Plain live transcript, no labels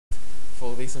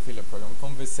for this affiliate program,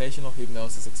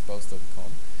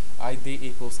 conversationalhypnosisexposed.com. ID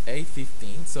equals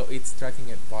A15, so it's tracking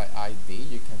it by ID,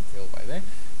 you can tell by there.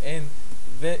 And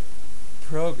the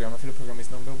program, affiliate program,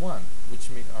 is number 1, which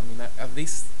means, at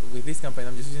least with this campaign,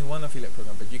 I'm just using one affiliate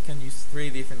program, but you can use 3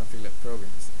 different affiliate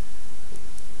programs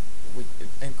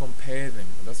and compare them.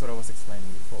 That's what I was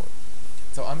explaining before.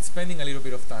 So I'm spending a little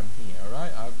bit of time here,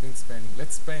 alright?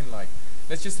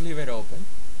 Let's just leave it open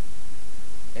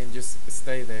and just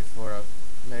stay there for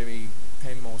maybe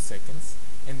 10 more seconds.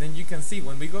 And then you can see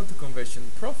when we go to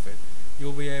Conversion Prophet,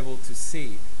 you'll be able to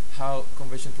see how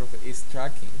Conversion Prophet is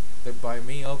tracking that by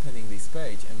me opening this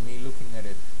page and me looking at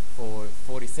it for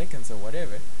 40 seconds or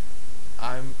whatever,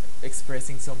 I'm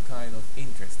expressing some kind of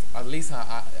interest. At least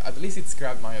it's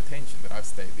grabbed my attention that I've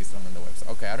stayed this long on the website.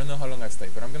 Okay, I don't know how long I've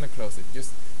stayed, but I'm gonna close it.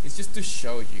 It's just to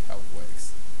show you how it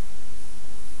works.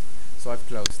 So I've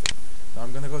closed it. Now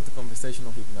I'm gonna go to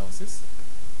conversational hypnosis,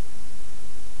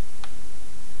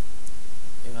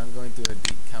 and I'm going to the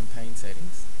campaign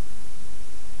settings.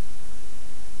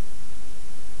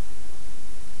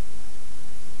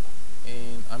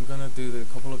 And I'm gonna do the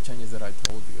couple of changes that I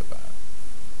told you about.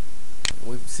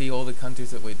 We see all the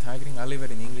countries that we're targeting. I'll leave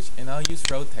it in English, and I'll use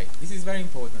rotate. This is very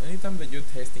important. Anytime that you're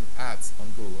testing ads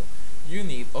on Google, you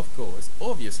need, of course,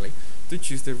 obviously, to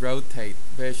choose the rotate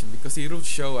version, because it'll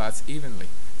show ads evenly.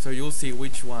 So you'll see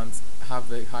which ones have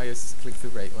the highest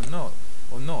click-through rate or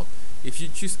not. If you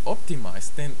choose optimize,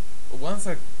 then once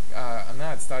an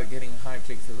ad starts getting a high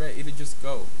click-through rate, it'll just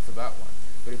go for that one.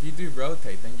 But if you do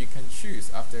rotate, then you can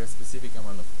choose after a specific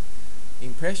amount of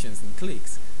impressions and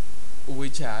clicks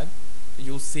which ad.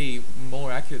 You'll see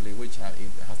more accurately which ad it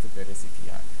has the better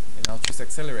CPI. And I'll choose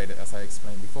accelerated, as I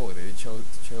explained before, that it show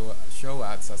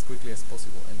ads as quickly as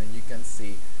possible, and then you can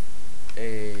see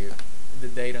the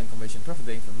data and conversion profit,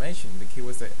 the information, the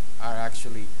keywords that are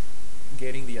actually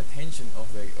getting the attention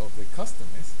of the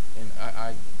customers, and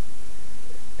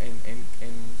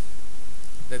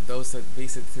that those that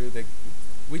visit through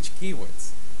which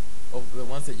keywords of the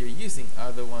ones that you're using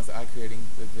are the ones that are creating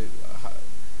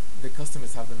the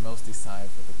customers have the most desire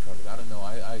for the product. I don't know,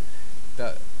 I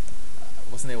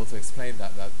wasn't able to explain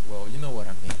that well. You know what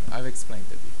I mean. I've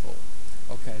explained it before.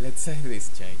 Okay, let's save these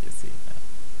changes here now.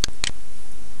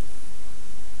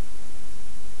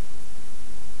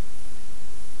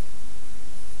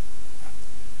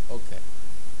 Okay,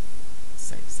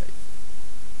 save.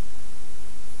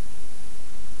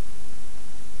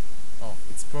 Oh,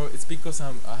 it's because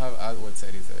I have AdWords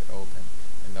settings open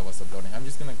and that was uploading. I'm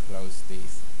just gonna close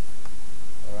these.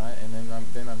 Alright, and then I'm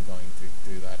going to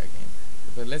do that again.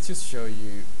 But let's just show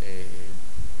you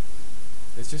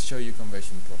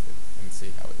conversion profit and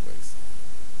see how it works.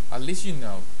 At least you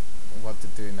know what to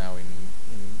do now in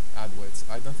AdWords.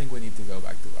 I don't think we need to go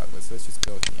back to AdWords. So let's just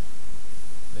go here.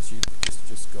 Let's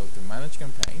just go to manage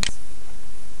campaigns.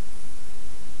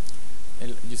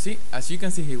 And you see, as you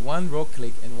can see here, 1 raw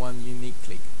click and 1 unique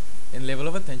click, and level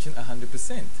of attention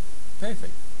 100%.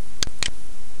 Perfect.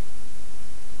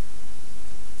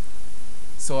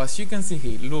 So as you can see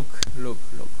here, look,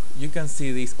 you can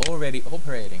see this already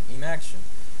operating in action.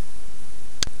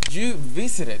 You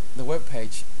visited the web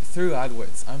page through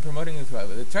AdWords. I'm promoting it through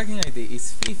AdWords. The tracking ID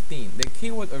is 15. The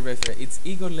keyword or reference, it's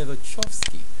Igor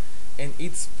Ledochovsky, and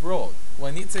it's broad.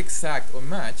 When it's exact or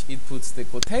match, it puts the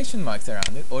quotation marks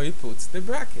around it, or it puts the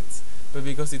brackets. But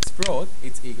because it's broad,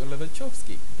 it's Igor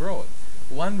Ledochovsky, broad.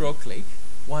 1 raw click,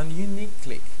 1 unique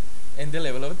click. And the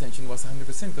level of attention was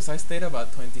 100% because I stayed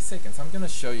about 20 seconds. I'm going to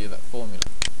show you that formula.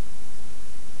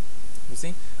 You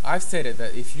see, I've said it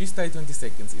that if you stay 20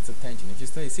 seconds, it's attention. If you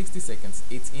stay 60 seconds,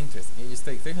 it's interest. If you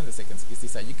stay 300 seconds, it's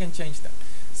desire. You can change that.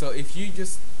 So if you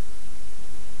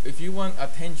want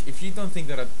attention, if you don't think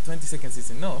that 20 seconds is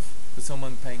enough for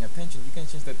someone paying attention, you can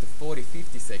change that to 40,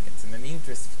 50 seconds, and then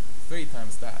interest 3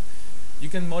 times that. You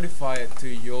can modify it to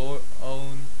your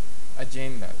own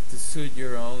agenda, to suit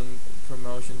your own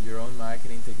promotion, your own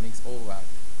marketing techniques, all that.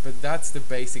 But that's the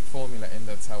basic formula, and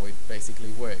that's how it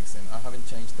basically works, and I haven't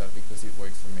changed that because it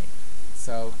works for me.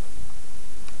 So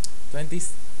 20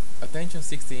 attention,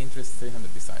 60 interest,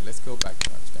 300 design. Let's go back to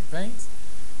manage campaigns.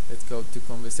 Let's go to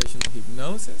conversational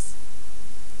hypnosis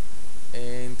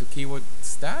and to keyword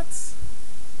stats.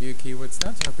 View keyword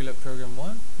stats on affiliate program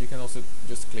 1. You can also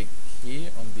just click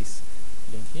here on this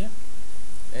link here,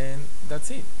 and that's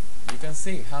it. You can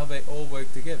see how they all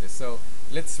work together. So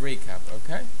let's recap,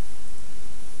 okay?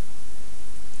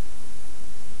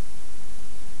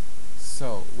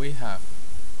 So we have,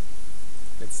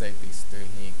 let's save these 2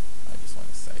 here. I just want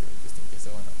to save it just in case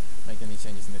I want to make any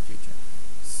changes in the future.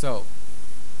 So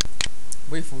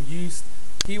we've used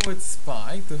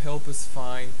KeywordSpy to help us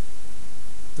find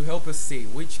to help us see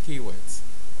which keywords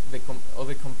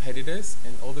other competitors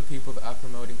and other people that are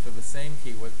promoting for the same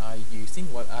keyword are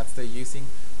using, what ads they're using,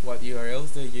 what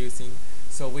URLs they're using,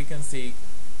 so we can see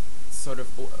sort of,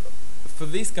 for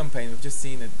this campaign we've just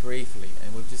seen it briefly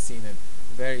and we've just seen it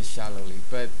very shallowly,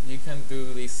 but you can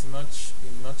do this in much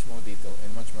more detail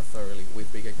and much more thoroughly with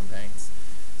bigger campaigns.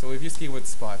 So we've used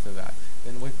KeywordSpy for that.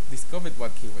 Then we've discovered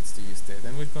what keywords to use there.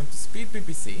 Then we've gone to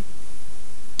SpeedPPC.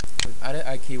 We've added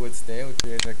our keywords there. We've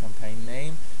created a campaign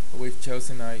name. We've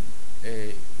chosen our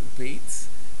beats,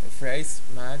 phrase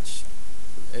match,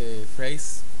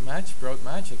 broad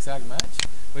match, exact match.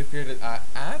 We've created our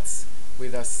ads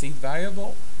with our seed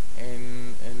variable,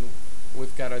 and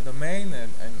we've got our domain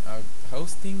and our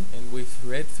hosting, and we've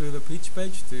read through the pitch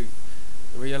page to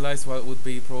realize what would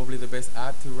be probably the best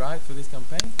ad to write for this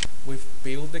campaign. We've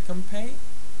built the campaign.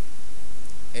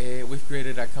 We've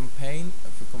created a campaign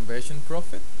for Conversion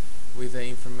Prophet with the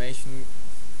information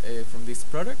from this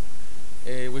product.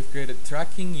 We've created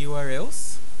tracking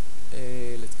URLs.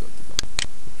 Let's go to them.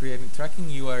 We've created tracking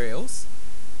URLs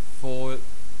for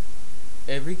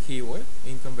every keyword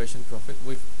in Conversion Prophet.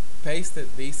 We've pasted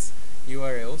these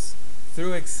URLs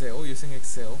through Excel, using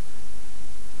Excel.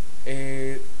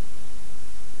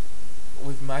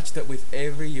 We've matched it with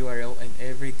every URL and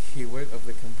every keyword of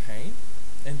the campaign,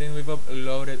 and then we've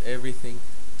uploaded everything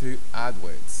to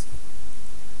AdWords.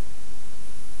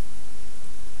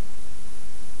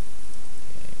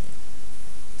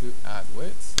 To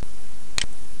AdWords.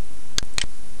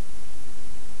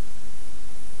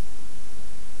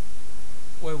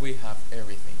 Where we have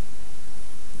everything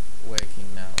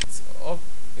working now.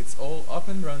 It's all up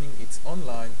and running, it's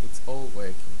online, it's all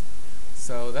working.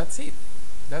 So that's it.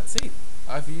 That's it.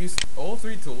 I've used all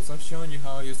three tools. I've shown you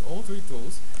how I use all three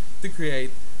tools to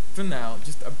create, for now,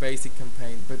 just a basic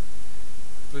campaign, but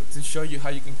to show you how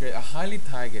you can create a highly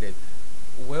targeted,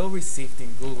 well received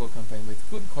in Google campaign with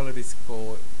good quality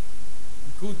score,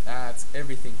 good ads,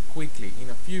 everything quickly in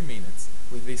a few minutes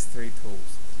with these three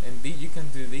tools. And you can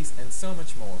do this and so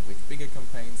much more with bigger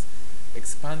campaigns,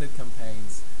 expanded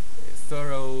campaigns,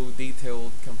 thorough,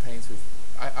 detailed campaigns. With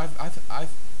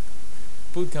I've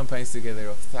put campaigns together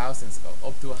of thousands,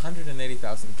 up to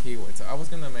 180,000 keywords. So I was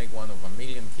gonna make one of 1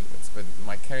 million keywords, but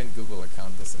my current Google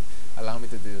account doesn't allow me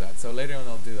to do that. So later on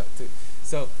I'll do that too.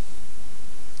 So,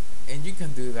 and you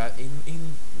can do that in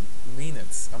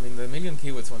minutes. I mean, the 1 million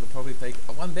keywords one will probably take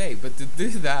 1 day, but to do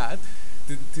that,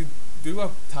 to do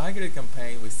a targeted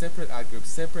campaign with separate ad groups,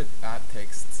 separate ad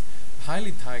texts,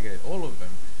 highly targeted, all of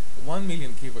them, 1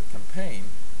 million keyword campaign,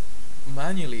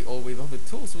 manually or with other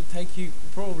tools, would take you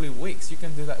probably weeks. You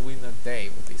can do that within a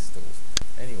day with these tools.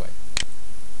 Anyway,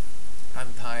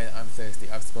 I'm tired, I'm thirsty,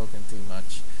 I've spoken too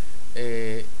much.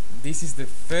 This is the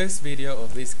first video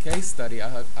of this case study.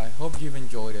 I hope you've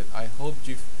enjoyed it. I hope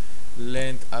you've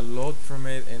learned a lot from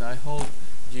it, and I hope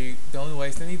you don't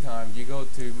waste any time. You go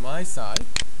to my site,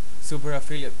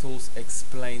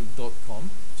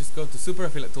 superaffiliatetoolsexplained.com. Just go to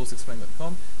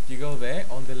superaffiliatetoolsexplained.com. You go there,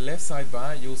 on the left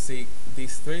sidebar you'll see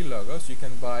these three logos. You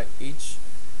can buy each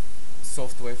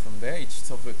software from there, each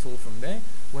software tool from there.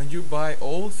 When you buy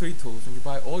all three tools, when you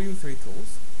buy all your three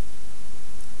tools,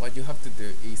 what you have to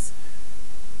do is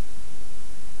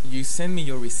you send me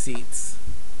your receipts.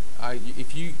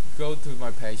 If you go to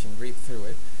my page and read through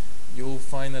it, you'll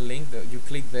find a link that you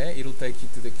click there. It'll take you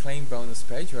to the claim bonus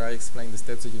page where I explain the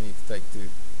steps that you need to take to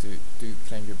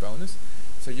claim your bonus.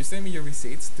 So you send me your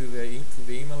receipts to the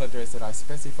email address that I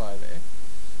specify there.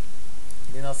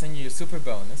 Then I'll send you your super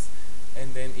bonus,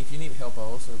 and then if you need help,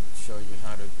 I'll also show you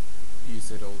how to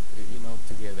use it all,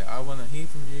 together. I want to hear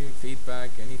from you,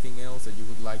 feedback, anything else that you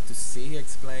would like to see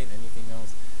explained, anything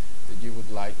else that you would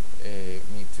like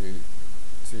me to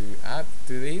add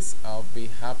to this. I'll be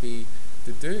happy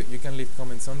to do. You can leave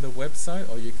comments on the website,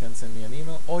 or you can send me an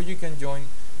email, or you can join.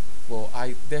 Well,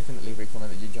 I definitely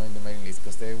recommend that you join the mailing list,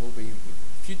 because there will be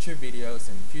future videos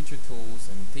and future tools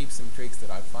and tips and tricks that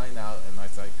I find out, and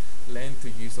as I learn to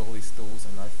use all these tools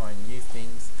and I find new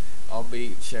things, I'll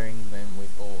be sharing them with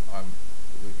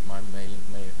with my mailing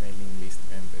list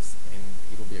members, and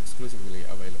it'll be exclusively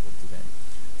available to them.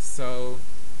 So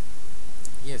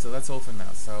yeah, so that's all for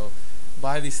now. So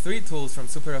buy these three tools from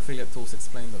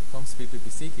superaffiliatetoolsexplained.com: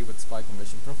 SpeedPPC, KeywordSpy,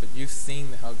 Conversion Prophet. You've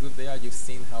seen how good they are. You've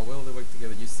seen how well they work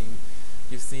together. You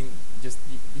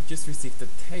just received a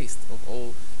taste of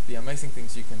all the amazing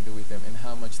things you can do with them, and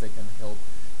how much they can help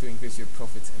to increase your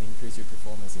profits and increase your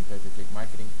performance in pay-per-click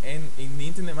marketing and in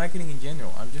internet marketing in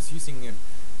general. I'm just using it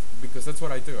because that's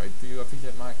what I do. I do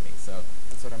affiliate marketing, so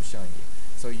that's what I'm showing you.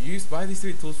 So buy these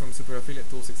three tools from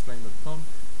superaffiliatetoolsexplained.com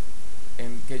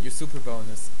and get your super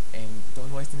bonus, and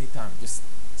don't waste any time. Just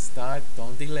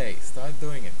don't delay, start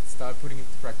doing it, start putting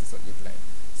into practice what you've learned.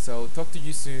 So talk to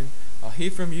you soon, I'll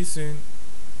hear from you soon,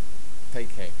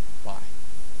 take care.